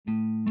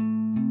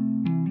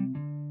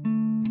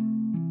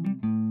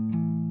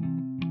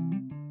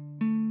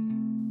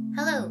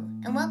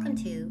and welcome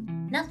to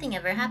Nothing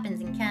Ever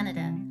Happens in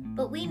Canada,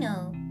 but we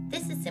know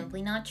this is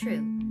simply not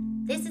true.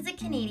 This is a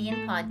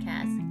Canadian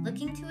podcast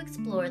looking to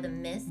explore the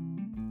myths,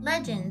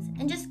 legends,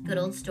 and just good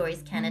old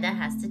stories Canada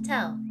has to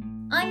tell.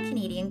 I'm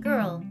Canadian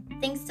Girl.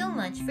 Thanks so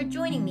much for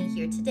joining me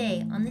here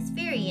today on this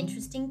very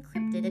interesting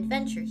cryptid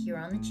adventure here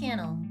on the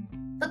channel.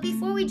 But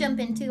before we jump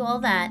into all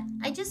that,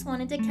 I just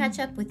wanted to catch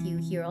up with you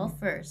here all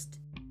first.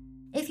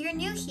 If you're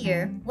new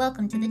here,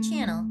 welcome to the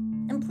channel,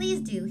 and please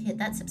do hit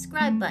that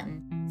subscribe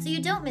button so you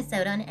don't miss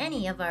out on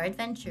any of our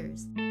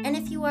adventures. And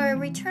if you are a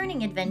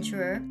returning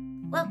adventurer,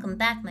 welcome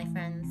back, my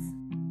friends.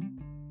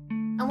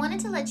 I wanted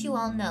to let you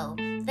all know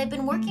that I've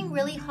been working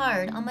really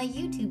hard on my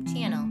YouTube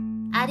channel,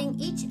 adding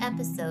each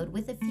episode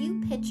with a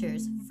few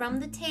pictures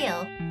from the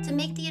tale to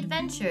make the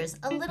adventures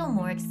a little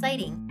more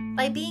exciting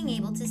by being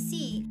able to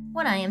see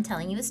what I am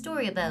telling you a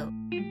story about.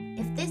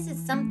 If this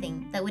is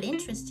something that would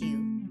interest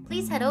you,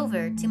 please head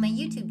over to my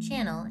YouTube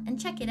channel and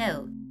check it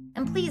out.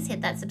 And please hit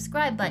that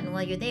subscribe button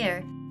while you're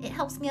there. It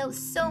helps me out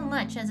so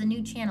much as a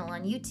new channel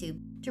on YouTube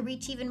to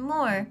reach even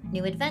more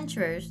new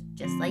adventurers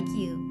just like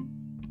you.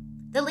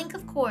 The link,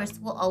 of course,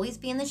 will always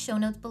be in the show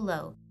notes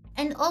below.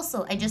 And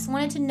also, I just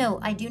wanted to note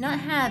I do not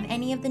have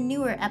any of the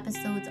newer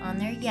episodes on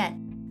there yet,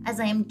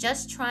 as I am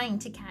just trying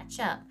to catch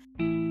up.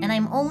 And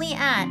I'm only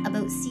at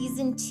about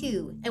season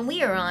 2, and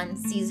we are on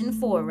season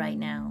 4 right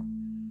now.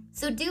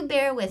 So do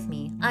bear with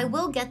me. I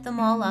will get them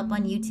all up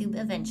on YouTube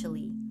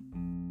eventually.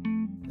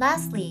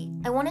 Lastly,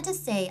 I wanted to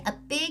say a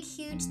big,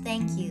 huge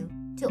thank you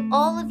to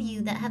all of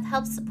you that have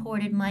helped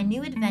supported my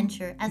new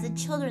adventure as a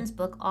children's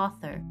book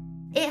author.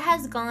 It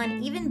has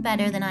gone even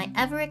better than I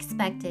ever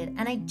expected,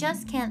 and I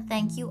just can't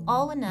thank you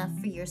all enough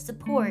for your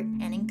support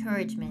and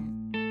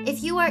encouragement.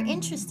 If you are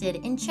interested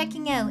in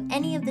checking out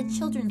any of the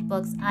children's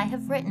books I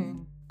have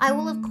written, I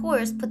will of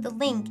course put the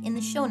link in the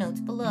show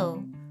notes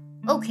below.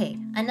 Okay,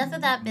 enough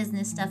of that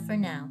business stuff for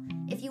now.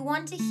 If you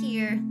want to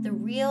hear the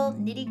real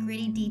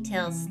nitty-gritty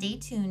details, stay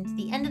tuned to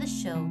the end of the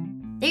show.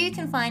 There you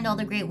can find all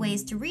the great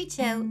ways to reach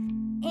out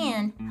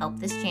and help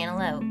this channel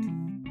out.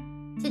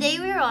 Today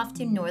we are off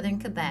to northern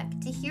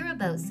Quebec to hear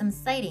about some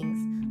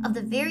sightings of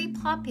the very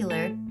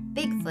popular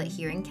Bigfoot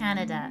here in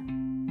Canada.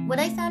 What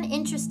I found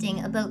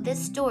interesting about this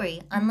story,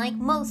 unlike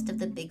most of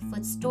the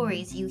Bigfoot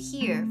stories you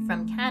hear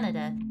from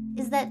Canada,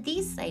 is that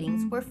these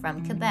sightings were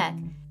from Quebec.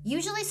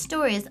 Usually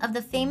stories of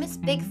the famous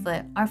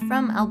Bigfoot are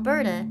from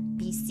Alberta,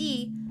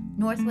 BC,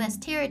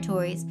 Northwest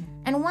Territories,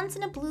 and once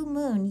in a blue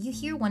moon you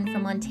hear one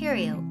from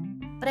Ontario.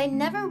 But I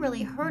never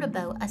really heard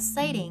about a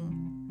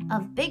sighting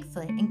of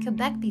Bigfoot in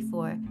Quebec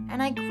before,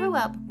 and I grew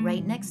up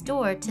right next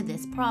door to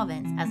this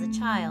province as a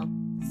child.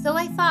 So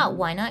I thought,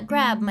 why not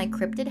grab my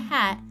cryptid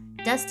hat,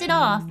 dust it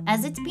off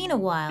as it's been a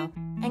while,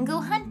 and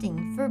go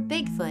hunting for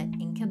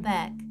Bigfoot in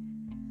Quebec.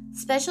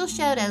 Special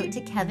shout out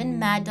to Kevin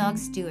Mad Dog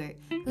Stewart,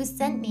 who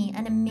sent me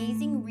an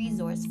amazing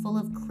resource full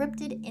of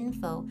cryptid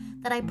info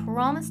that I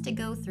promised to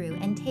go through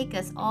and take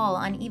us all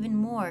on even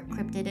more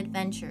cryptid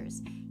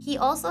adventures. He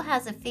also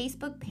has a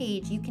Facebook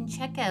page you can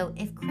check out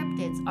if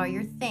cryptids are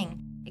your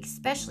thing,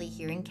 especially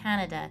here in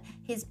Canada.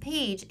 His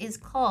page is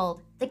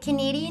called the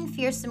Canadian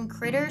Fearsome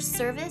Critters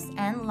Service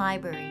and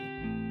Library.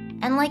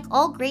 And like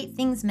all great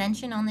things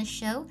mentioned on this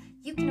show,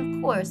 you can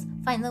of course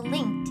find the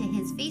link to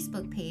his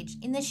Facebook page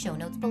in the show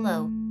notes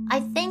below. I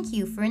thank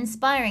you for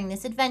inspiring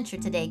this adventure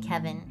today,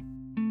 Kevin.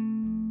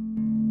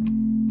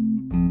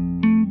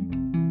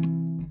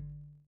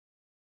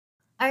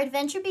 Our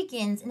adventure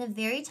begins in a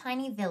very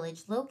tiny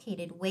village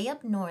located way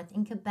up north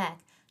in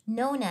Quebec,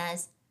 known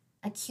as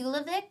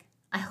Akulavic.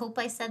 I hope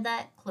I said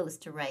that close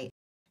to right.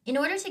 In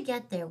order to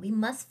get there, we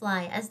must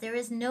fly as there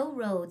is no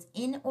roads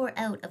in or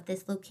out of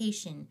this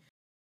location.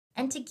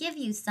 And to give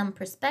you some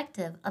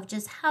perspective of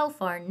just how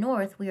far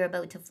north we are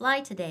about to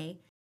fly today,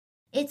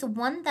 it's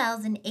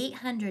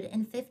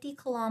 1,850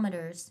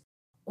 kilometers,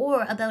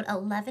 or about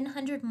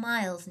 1,100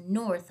 miles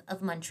north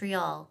of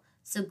Montreal.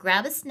 So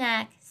grab a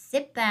snack,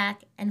 sit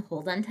back, and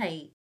hold on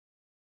tight.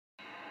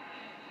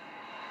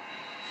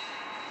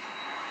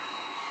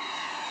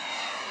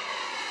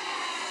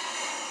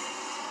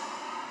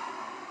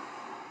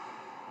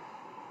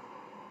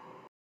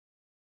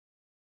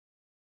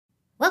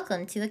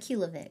 Welcome to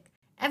Akulavic.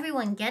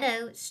 Everyone get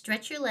out,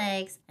 stretch your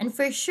legs, and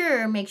for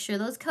sure make sure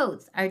those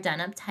coats are done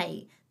up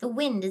tight. The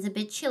wind is a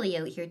bit chilly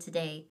out here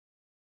today.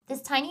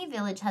 This tiny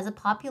village has a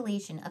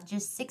population of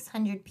just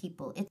 600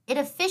 people. It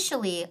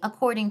officially,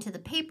 according to the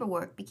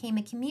paperwork, became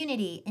a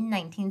community in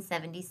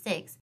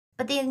 1976.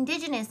 But the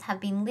Indigenous have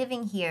been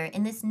living here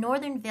in this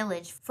northern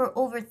village for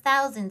over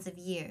thousands of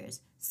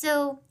years.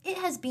 So it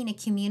has been a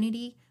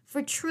community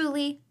for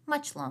truly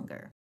much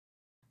longer.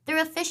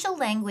 Their official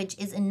language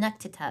is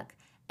Inuktitut,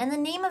 and the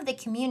name of the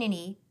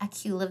community,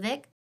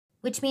 Akulavic,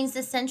 which means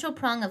the central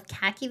prong of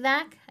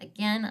Kakivac,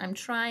 again, I'm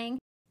trying.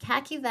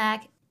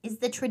 Kakivac is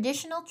the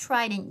traditional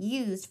trident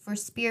used for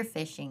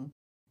spearfishing.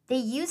 They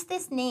use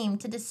this name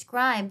to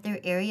describe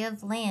their area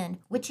of land,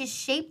 which is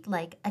shaped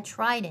like a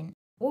trident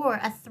or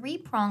a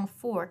three-pronged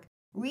fork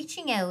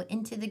reaching out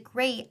into the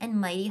great and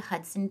mighty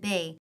Hudson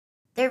Bay.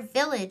 Their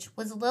village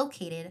was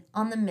located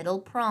on the middle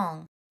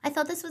prong, I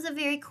thought this was a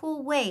very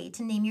cool way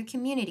to name your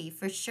community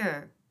for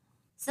sure.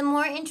 Some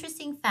more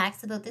interesting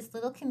facts about this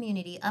little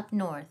community up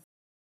north.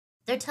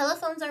 Their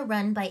telephones are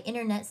run by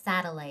internet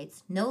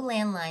satellites. No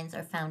landlines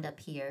are found up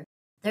here.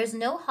 There's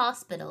no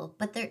hospital,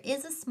 but there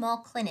is a small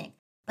clinic,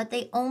 but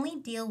they only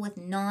deal with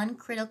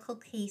non-critical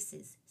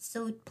cases.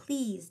 So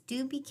please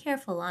do be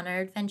careful on our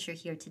adventure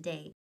here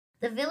today.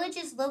 The village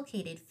is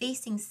located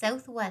facing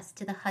southwest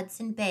to the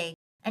Hudson Bay,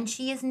 and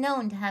she is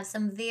known to have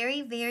some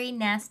very, very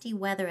nasty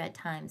weather at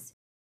times.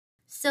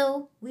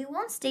 So we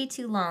won't stay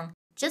too long,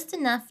 just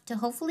enough to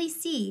hopefully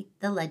see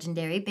the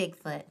legendary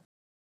Bigfoot.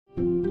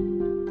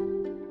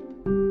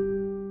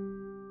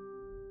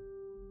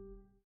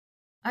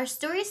 Our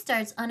story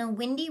starts on a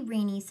windy,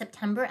 rainy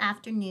September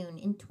afternoon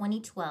in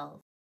 2012.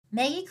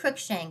 Maggie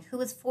Cruikshank, who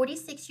was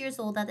 46 years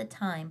old at the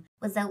time,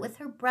 was out with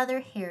her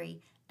brother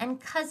Harry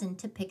and cousin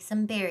to pick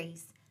some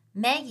berries.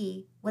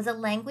 Maggie was a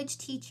language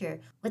teacher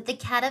with the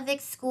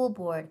Kattavik School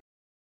Board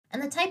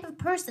and the type of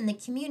person the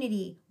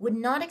community would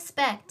not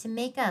expect to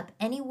make up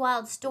any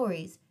wild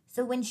stories.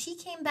 So when she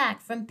came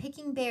back from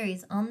picking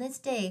berries on this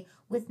day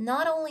with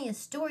not only a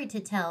story to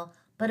tell,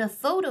 but a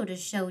photo to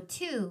show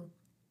too,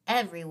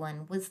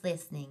 everyone was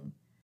listening.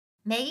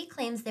 Maggie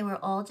claims they were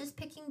all just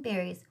picking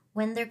berries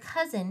when their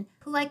cousin,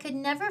 who I could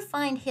never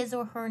find his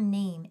or her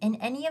name in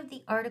any of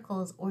the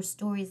articles or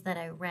stories that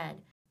I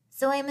read.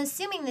 So I'm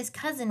assuming this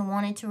cousin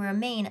wanted to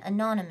remain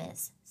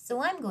anonymous,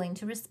 so I'm going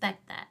to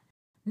respect that.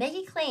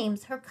 Maggie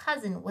claims her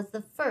cousin was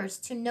the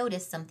first to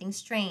notice something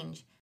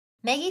strange.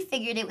 Maggie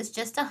figured it was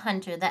just a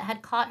hunter that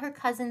had caught her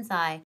cousin's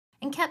eye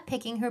and kept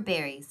picking her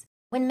berries.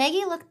 When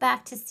Maggie looked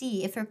back to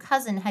see if her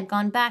cousin had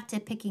gone back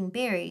to picking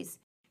berries,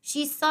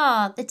 she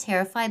saw the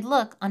terrified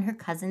look on her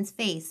cousin's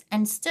face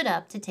and stood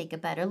up to take a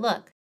better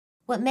look.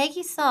 What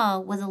Maggie saw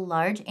was a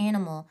large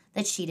animal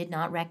that she did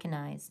not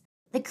recognize.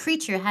 The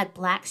creature had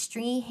black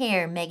stringy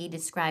hair, Maggie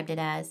described it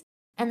as,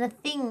 and the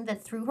thing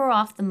that threw her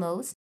off the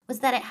most was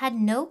that it had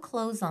no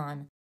clothes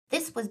on.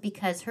 This was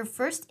because her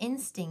first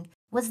instinct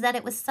was that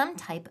it was some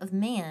type of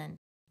man.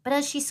 But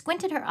as she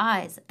squinted her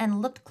eyes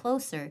and looked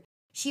closer,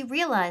 she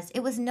realized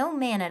it was no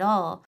man at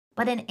all,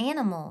 but an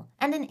animal,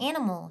 and an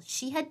animal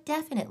she had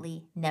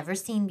definitely never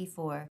seen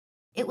before.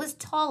 It was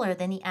taller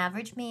than the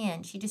average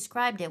man. She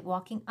described it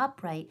walking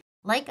upright,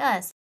 like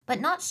us,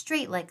 but not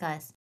straight like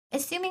us,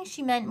 assuming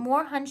she meant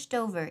more hunched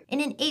over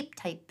in an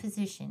ape-type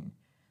position.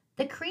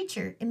 The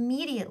creature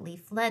immediately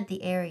fled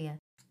the area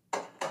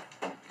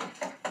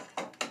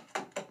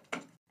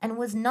and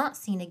was not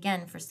seen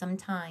again for some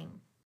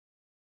time.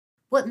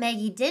 What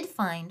Maggie did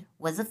find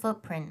was a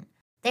footprint.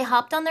 They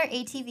hopped on their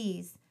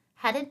ATVs,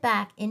 headed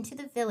back into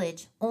the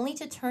village, only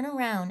to turn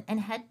around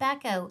and head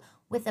back out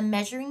with a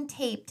measuring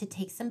tape to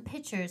take some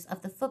pictures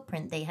of the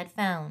footprint they had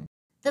found.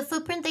 The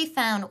footprint they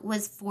found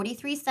was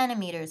 43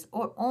 centimeters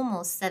or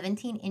almost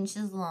 17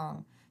 inches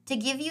long. To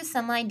give you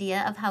some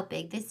idea of how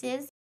big this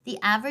is, the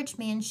average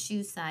man's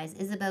shoe size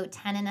is about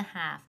 10 and a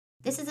half.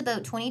 This is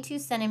about 22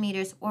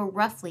 centimeters or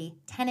roughly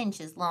 10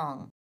 inches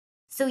long.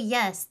 So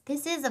yes,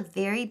 this is a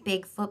very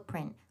big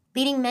footprint,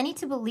 leading many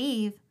to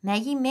believe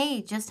Maggie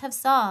may just have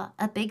saw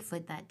a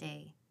Bigfoot that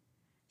day.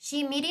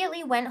 She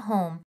immediately went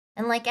home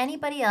and, like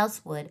anybody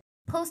else would,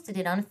 posted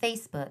it on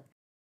Facebook.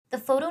 The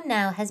photo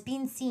now has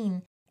been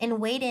seen and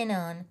weighed in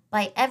on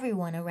by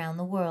everyone around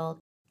the world,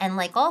 and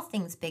like all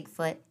things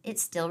Bigfoot, it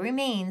still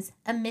remains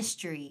a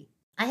mystery.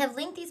 I have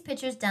linked these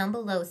pictures down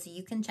below so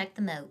you can check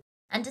them out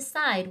and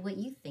decide what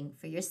you think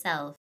for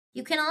yourself.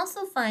 You can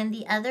also find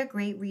the other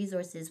great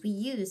resources we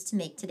used to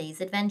make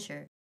today's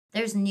adventure.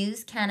 There's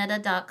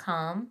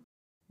newscanada.com,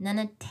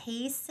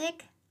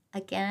 Nunatasic,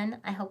 again,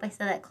 I hope I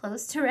said that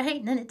close to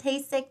right,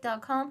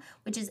 Nunatasic.com,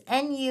 which is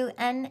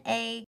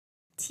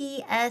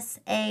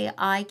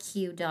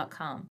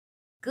NUNATSAIQ.com.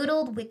 Good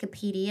old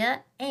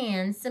Wikipedia,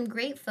 and some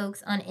great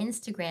folks on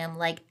Instagram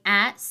like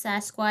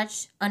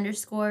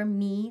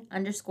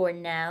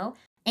 @Sasquatch_me_now,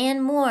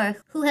 and more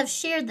who have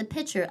shared the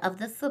picture of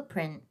the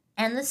footprint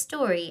and the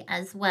story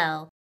as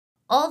well.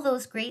 All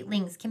those great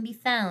links can be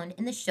found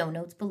in the show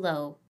notes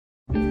below.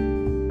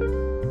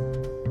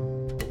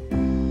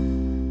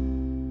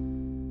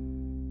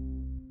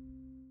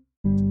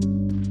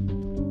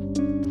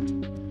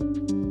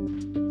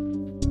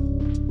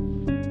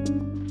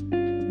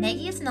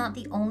 Maggie is not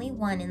the only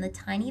one in the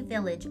tiny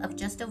village of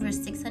just over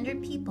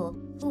 600 people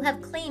who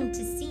have claimed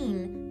to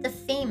seen the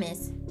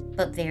famous,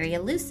 but very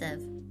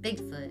elusive,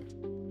 Bigfoot.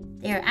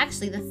 They are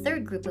actually the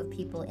third group of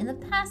people in the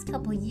past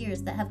couple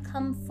years that have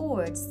come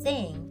forward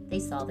saying they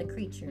saw the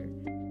creature.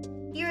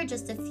 Here are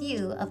just a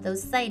few of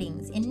those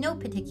sightings in no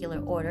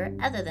particular order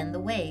other than the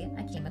way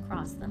I came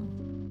across them.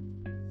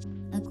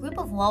 A group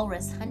of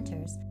walrus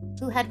hunters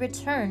who had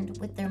returned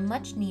with their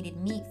much-needed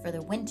meat for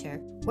the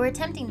winter were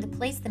attempting to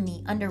place the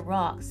meat under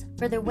rocks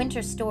for their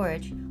winter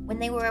storage when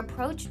they were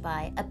approached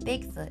by a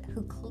Bigfoot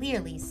who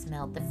clearly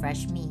smelled the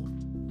fresh meat.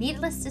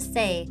 Needless to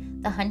say,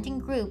 the hunting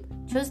group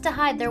chose to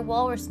hide their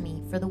walrus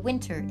meat for the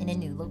winter in a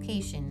new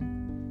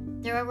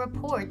location. There are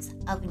reports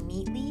of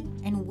neatly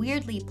and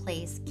weirdly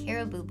placed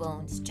caribou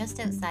bones just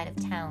outside of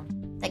town.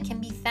 that can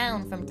be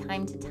found from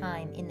time to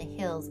time in the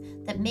hills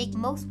that make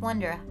most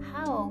wonder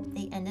how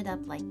they ended up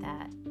like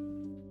that.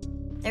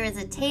 There is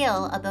a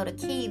tale about a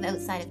cave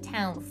outside of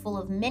town full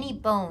of many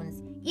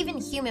bones. Even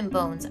human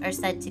bones are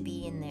said to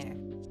be in there.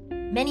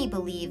 Many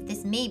believe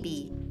this may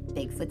be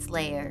Bigfoot's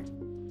lair.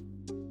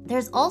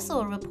 There's also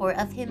a report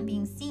of him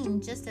being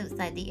seen just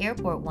outside the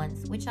airport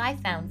once, which I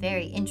found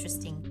very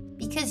interesting,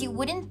 because you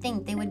wouldn't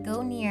think they would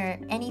go near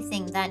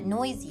anything that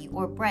noisy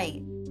or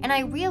bright. And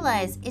I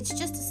realize it's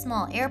just a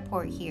small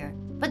airport here,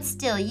 but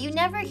still, you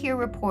never hear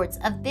reports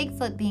of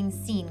Bigfoot being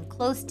seen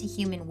close to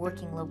human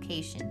working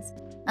locations,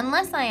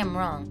 unless I am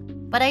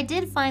wrong, but I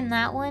did find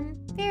that one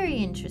very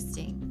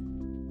interesting.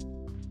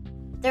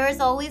 There is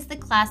always the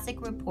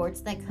classic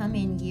reports that come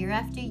in year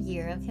after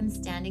year of him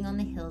standing on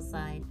the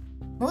hillside.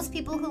 Most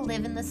people who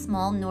live in the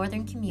small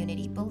northern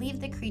community believe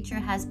the creature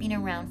has been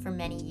around for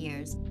many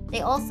years. They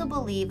also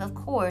believe, of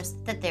course,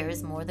 that there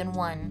is more than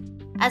one.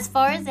 As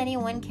far as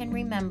anyone can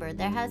remember,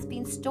 there has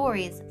been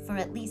stories for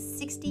at least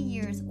 60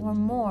 years or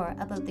more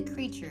about the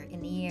creature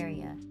in the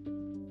area.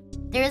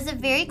 There is a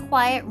very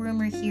quiet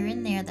rumor here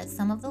and there that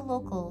some of the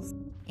locals,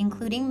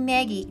 including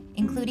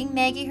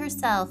Maggie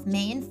herself,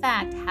 may in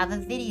fact have a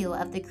video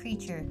of the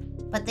creature,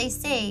 but they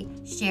say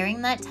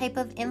sharing that type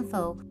of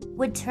info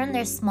would turn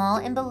their small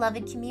and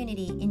beloved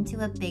community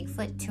into a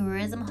Bigfoot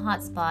tourism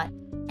hotspot,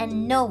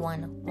 and no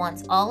one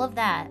wants all of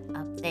that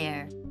up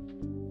there.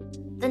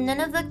 The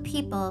Nunavut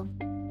people,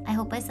 I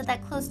hope I said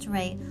that close to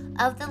right,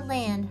 of the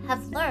land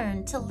have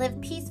learned to live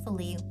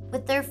peacefully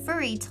with their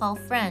furry tall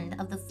friend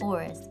of the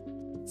forest.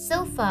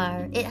 So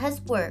far, it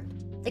has worked.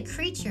 The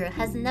creature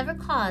has never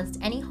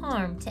caused any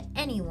harm to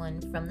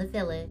anyone from the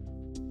village.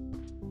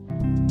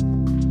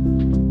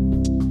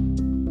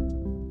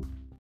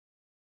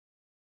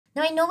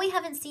 Now, I know we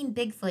haven't seen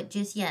Bigfoot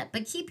just yet,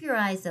 but keep your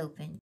eyes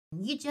open.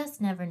 You just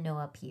never know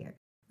up here.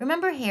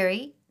 Remember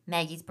Harry,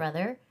 Maggie's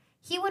brother?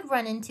 He would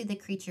run into the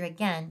creature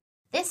again,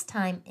 this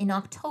time in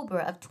October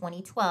of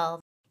 2012.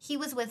 He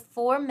was with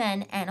 4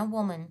 men and a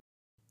woman.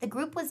 The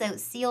group was out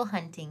seal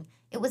hunting.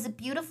 It was a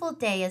beautiful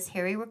day, as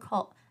Harry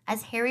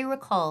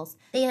recalls.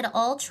 They had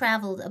all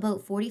traveled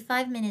about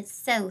 45 minutes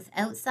south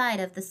outside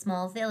of the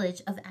small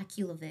village of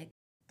Akuvik.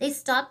 They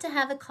stopped to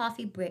have a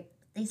coffee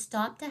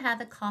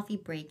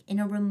break in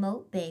a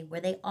remote bay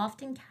where they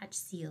often catch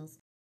seals.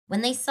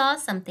 When they saw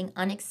something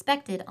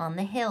unexpected on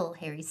the hill,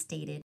 Harry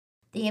stated,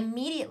 they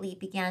immediately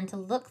began to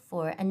look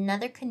for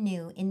another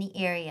canoe in the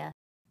area,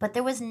 but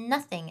there was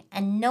nothing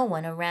and no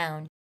one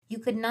around. You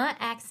could not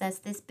access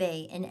this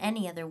bay in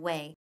any other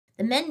way.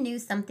 The men knew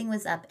something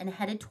was up and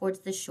headed towards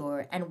the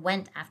shore and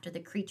went after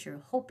the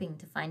creature, hoping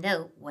to find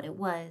out what it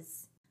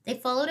was. They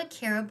followed a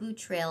caribou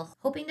trail,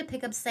 hoping to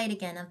pick up sight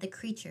again of the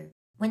creature,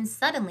 when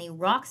suddenly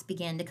rocks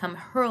began to come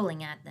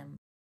hurling at them.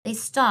 They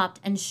stopped,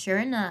 and sure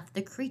enough,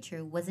 the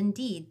creature was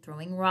indeed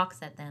throwing rocks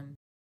at them.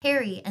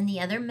 Harry and the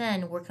other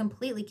men were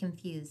completely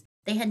confused.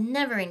 They had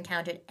never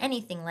encountered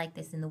anything like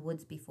this in the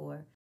woods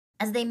before.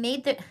 As they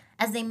made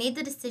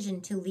the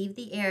decision to leave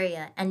the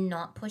area and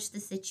not push the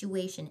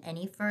situation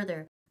any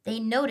further, they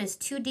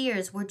noticed 2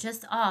 deers were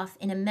just off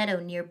in a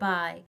meadow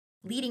nearby,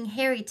 leading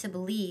Harry to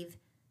believe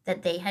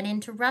that they had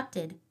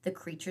interrupted the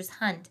creature's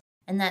hunt,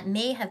 and that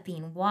may have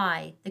been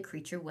why the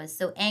creature was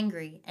so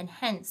angry and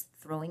hence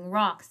throwing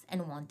rocks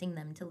and wanting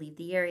them to leave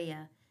the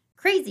area.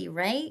 Crazy,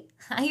 right?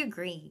 I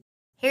agree.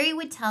 Harry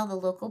would tell the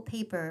local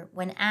paper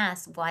when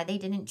asked why they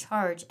didn't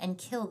charge and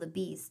kill the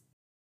beast,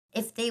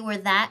 if they were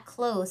that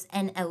close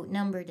and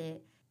outnumbered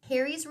it.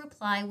 Harry's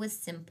reply was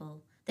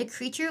simple. The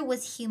creature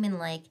was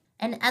human-like,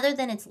 and other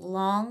than its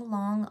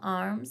long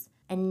arms,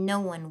 and no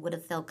one would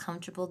have felt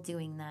comfortable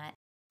doing that.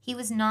 He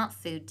was not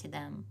food to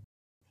them.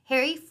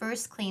 Harry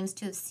first claims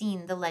to have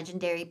seen the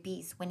legendary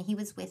beast when he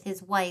was with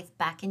his wife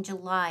back in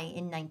July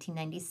in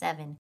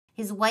 1997.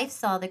 His wife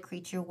saw the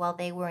creature while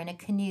they were in a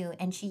canoe,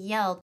 and she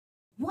yelled,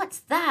 "What's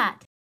that?"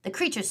 The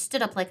creature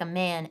stood up like a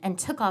man and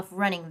took off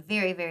running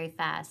very, very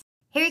fast.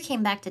 Harry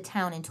came back to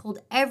town and told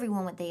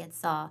everyone what they had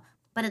saw,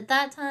 but at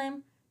that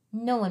time,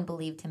 no one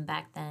believed him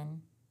back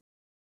then.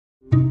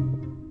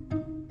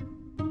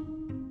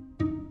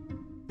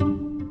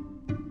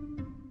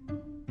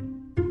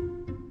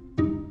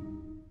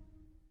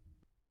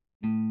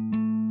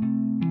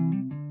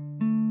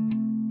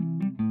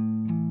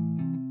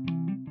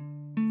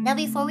 Now,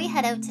 before we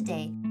head out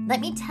today, let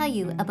me tell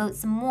you about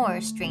some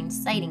more strange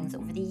sightings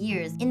over the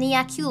years in the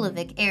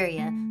Akuvik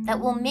area that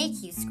will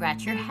make you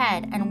scratch your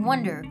head and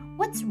wonder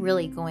what's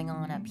really going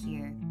on up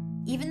here.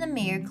 Even the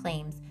mayor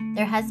claims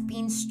there has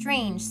been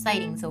strange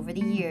sightings over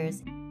the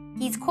years.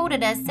 He's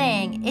quoted as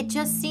saying, "It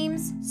just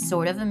seems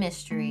sort of a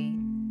mystery."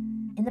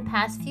 In the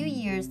past few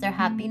years, there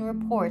have been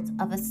reports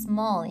of a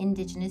small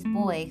indigenous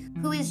boy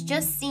who is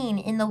just seen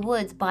in the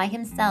woods by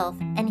himself,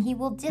 and he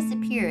will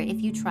disappear if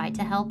you try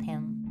to help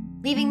him,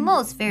 leaving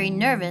most very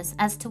nervous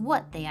as to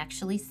what they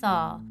actually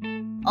saw.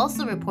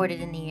 Also reported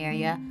in the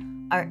area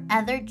are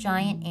other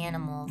giant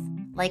animals,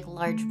 like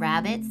large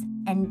rabbits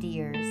and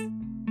deers.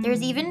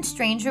 There's even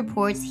strange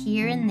reports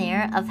here and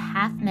there of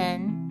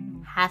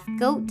half-men,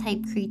 half-goat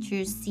type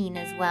creatures seen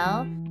as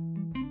well.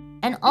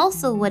 and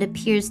also what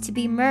appears to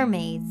be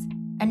mermaids,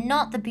 and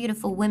not the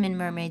beautiful women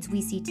mermaids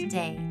we see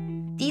today.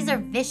 These are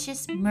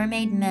vicious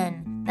mermaid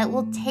men that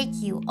will take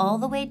you all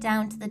the way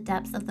down to the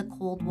depths of the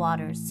cold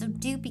waters, so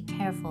do be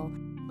careful.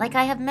 Like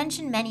I have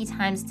mentioned many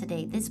times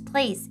today, this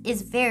place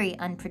is very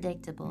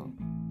unpredictable.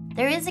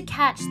 There is a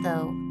catch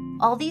though.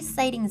 All these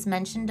sightings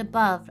mentioned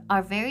above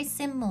are very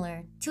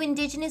similar to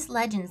indigenous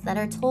legends that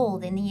are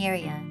told in the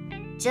area.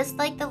 Just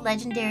like the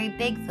legendary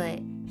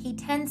Bigfoot, he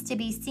tends to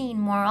be seen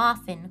more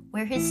often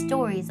where his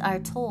stories are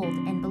told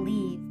and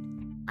believed.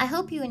 I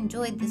hope you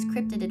enjoyed this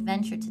cryptid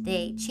adventure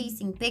today,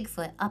 chasing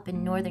Bigfoot up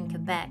in northern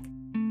Quebec.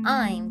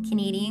 I'm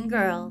Canadian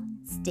Girl.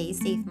 Stay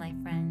safe, my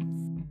friends.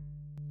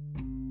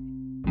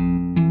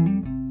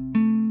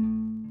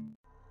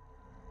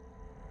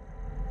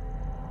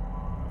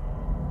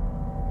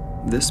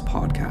 This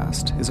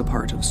podcast is a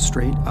part of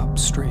Straight Up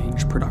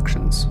Strange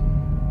Productions.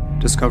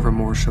 Discover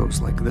more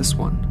shows like this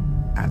one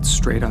at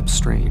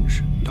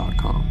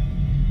straightupstrange.com.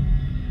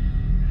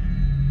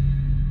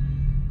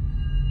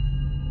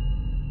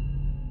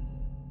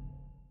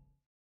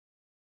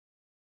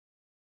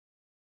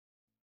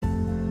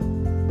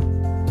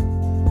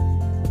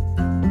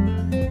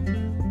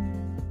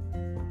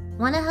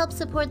 Want to help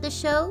support the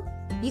show?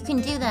 You can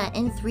do that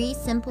in 3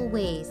 simple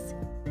ways.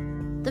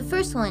 The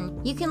first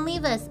one, you can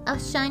leave us a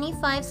shiny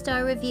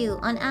 5-star review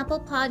on Apple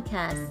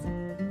Podcasts.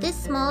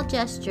 This small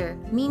gesture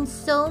means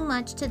so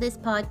much to this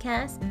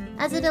podcast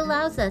as it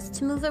allows us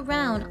to move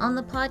around on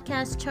the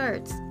podcast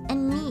charts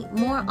and meet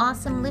more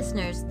awesome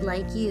listeners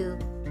like you.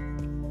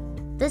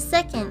 The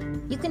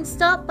second, you can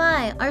stop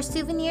by our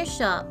souvenir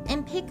shop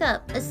and pick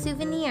up a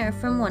souvenir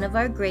from one of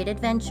our great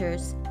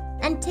adventures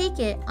and take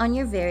it on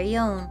your very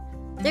own.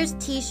 There's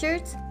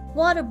t-shirts,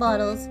 water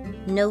bottles,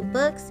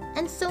 notebooks,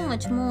 and so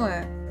much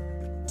more.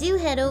 Do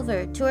head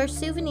over to our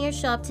souvenir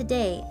shop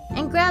today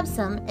and grab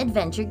some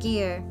adventure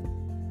gear.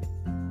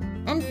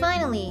 And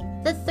finally,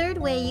 the third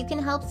way you can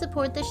help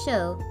support the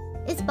show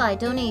is by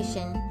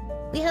donation.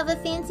 We have a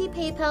fancy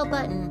PayPal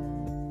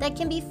button that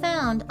can be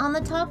found on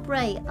the top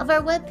right of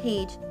our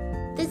webpage.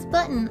 This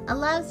button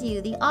allows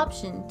you the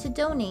option to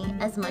donate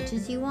as much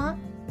as you want,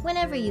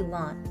 whenever you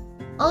want.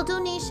 All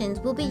donations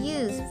will be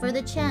used for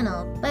the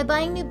channel by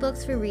buying new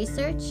books for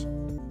research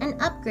and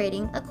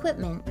upgrading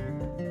equipment.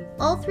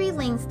 All 3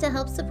 links to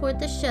help support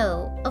the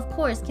show, of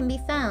course, can be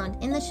found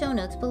in the show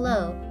notes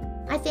below.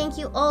 I thank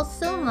you all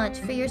so much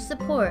for your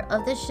support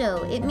of the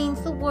show. It means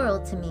the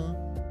world to me.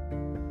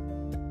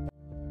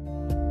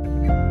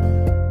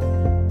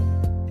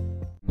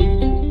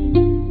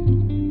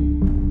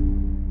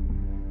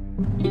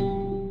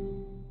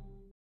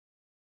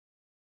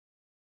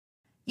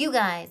 You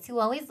guys who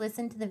always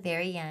listen to the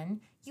very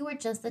end, you are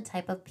just the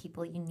type of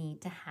people you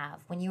need to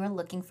have when you are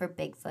looking for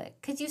Bigfoot,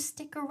 because you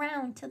stick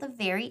around to the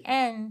very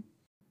end.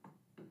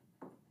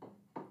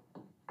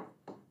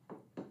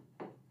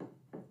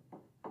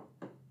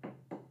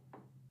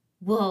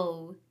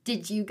 Whoa,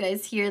 did you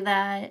guys hear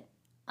that?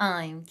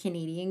 I'm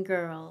Canadian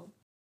Girl.